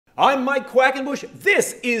I'm Mike Quackenbush.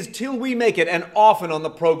 This is Till We Make It, and often on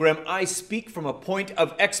the program I speak from a point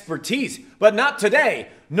of expertise. But not today.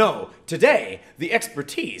 No, today the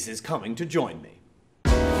expertise is coming to join me.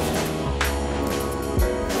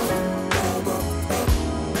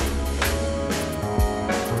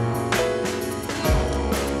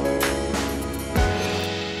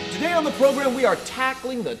 Today on the program we are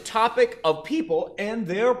tackling the topic of people and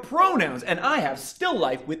their pronouns, and I have Still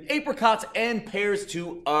Life with Apricots and Pears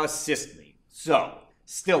to assist me. So,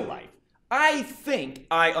 Still Life, I think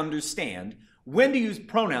I understand when to use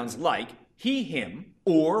pronouns like he, him,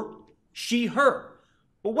 or she, her.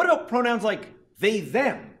 But what about pronouns like they,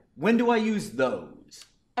 them? When do I use those?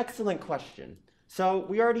 Excellent question. So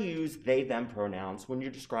we already use they, them pronouns when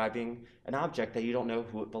you're describing an object that you don't know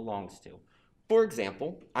who it belongs to. For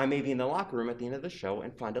example, I may be in the locker room at the end of the show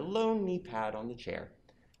and find a lone knee pad on the chair.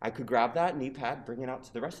 I could grab that knee pad, bring it out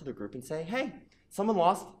to the rest of the group and say, hey, someone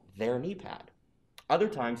lost their knee pad. Other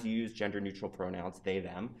times you use gender-neutral pronouns, they,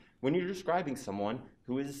 them, when you're describing someone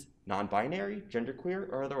who is non-binary, genderqueer,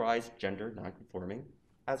 or otherwise gender non-conforming,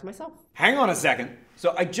 as myself. Hang on a second.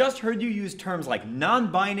 So I just heard you use terms like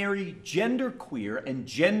non-binary, genderqueer, and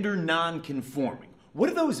gender non-conforming. What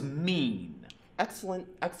do those mean? Excellent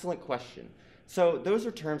question. So those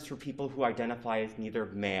are terms for people who identify as neither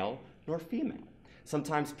male nor female.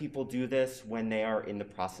 Sometimes people do this when they are in the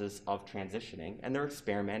process of transitioning and they're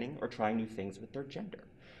experimenting or trying new things with their gender.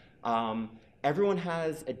 Everyone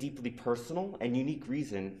has a deeply personal and unique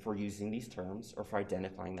reason for using these terms or for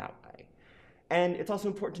identifying that way. And it's also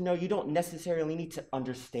important to know you don't necessarily need to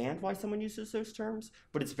understand why someone uses those terms,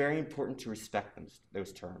 but it's very important to respect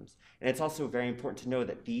those terms. And it's also very important to know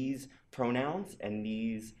that these pronouns and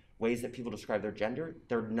these ways that people describe their gender,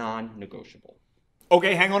 they're non-negotiable.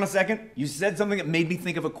 Okay, hang on a second. You said something that made me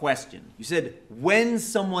think of a question. You said, when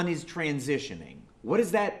someone is transitioning. What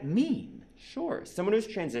does that mean? Sure. Someone who's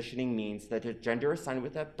transitioning means that the gender assigned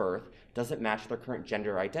with at birth doesn't match their current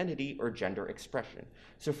gender identity or gender expression.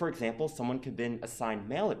 So for example, someone could have been assigned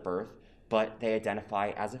male at birth, but they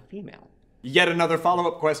identify as a female. Yet another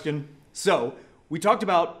follow-up question. So, we talked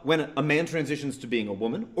about when a man transitions to being a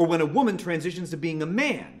woman, or when a woman transitions to being a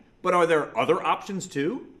man. But are there other options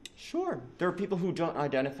too? Sure. There are people who don't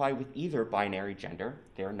identify with either binary gender.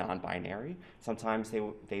 They're non-binary. Sometimes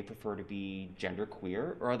they prefer to be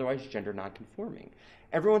genderqueer or otherwise gender non-conforming.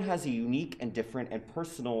 Everyone has a unique and different and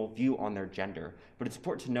personal view on their gender, but it's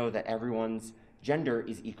important to know that everyone's gender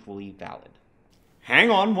is equally valid.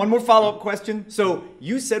 Hang on, one more follow-up question. So,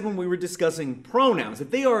 you said when we were discussing pronouns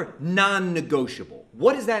that they are non-negotiable.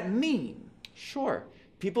 What does that mean? Sure.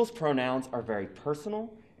 People's pronouns are very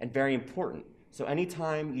personal and very important. So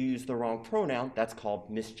anytime you use the wrong pronoun, that's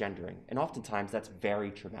called misgendering. And oftentimes that's very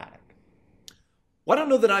traumatic. Well, I don't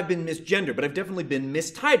know that I've been misgendered, but I've definitely been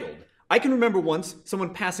mistitled. I can remember once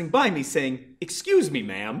someone passing by me saying, "Excuse me,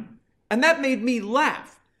 ma'am," and that made me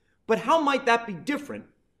laugh. But how might that be different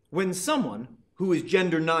when someone who is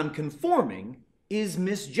gender non-conforming is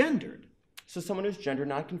misgendered? So someone who's gender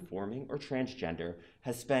non-conforming or transgender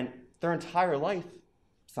has spent their entire life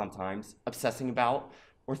sometimes obsessing about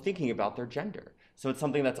or thinking about their gender. So it's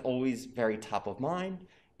something that's always very top of mind,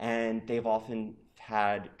 and they've often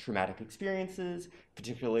had traumatic experiences,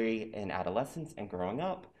 particularly in adolescence and growing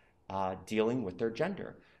up, dealing with their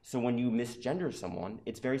gender. So when you misgender someone,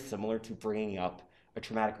 it's very similar to bringing up a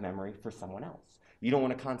traumatic memory for someone else. You don't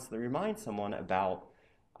want to constantly remind someone about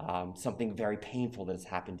something very painful that has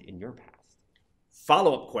happened in your past.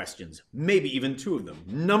 Follow-up questions, maybe even two of them.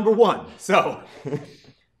 Number one, so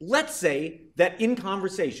let's say that in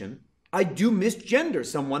conversation, I do misgender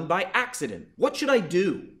someone by accident. What should I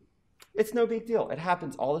do? It's no big deal. It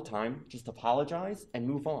happens all the time. Just apologize and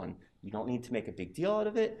move on. You don't need to make a big deal out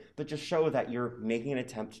of it, but just show that you're making an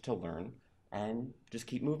attempt to learn and just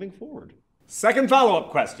keep moving forward. Second follow-up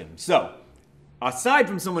question. So, aside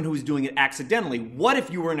from someone who is doing it accidentally, what if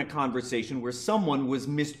you were in a conversation where someone was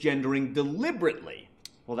misgendering deliberately?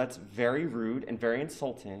 Well, that's very rude and very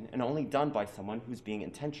insulting and only done by someone who's being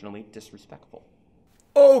intentionally disrespectful.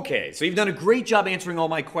 Okay, so you've done a great job answering all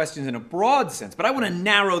my questions in a broad sense, but I want to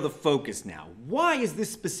narrow the focus now. Why is this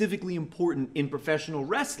specifically important in professional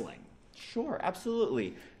wrestling? Sure,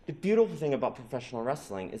 absolutely. The beautiful thing about professional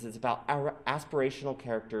wrestling is it's about our aspirational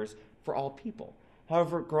characters for all people.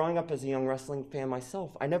 However, growing up as a young wrestling fan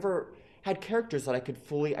myself, I never had characters that I could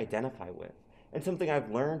fully identify with. And something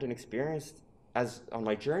I've learned and experienced as on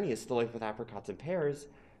my journey is Still Life with Apricots and Pears.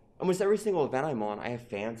 Almost every single event I'm on, I have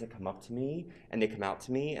fans that come up to me and they come out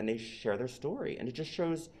to me and they share their story. And it just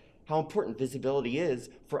shows how important visibility is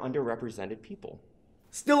for underrepresented people.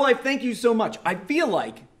 Still Life, thank you so much. I feel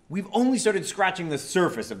like We've only started scratching the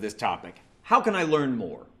surface of this topic. How can I learn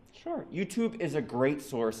more? Sure. YouTube is a great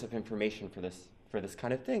source of information for this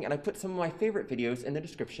kind of thing, and I put some of my favorite videos in the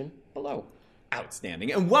description below.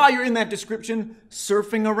 Outstanding. And while you're in that description,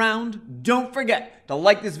 surfing around, don't forget to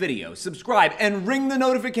like this video, subscribe, and ring the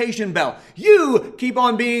notification bell. You keep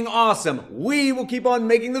on being awesome. We will keep on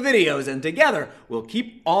making the videos, and together we'll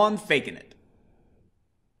keep on faking it.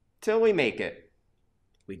 Till we make it.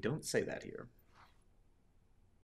 We don't say that here.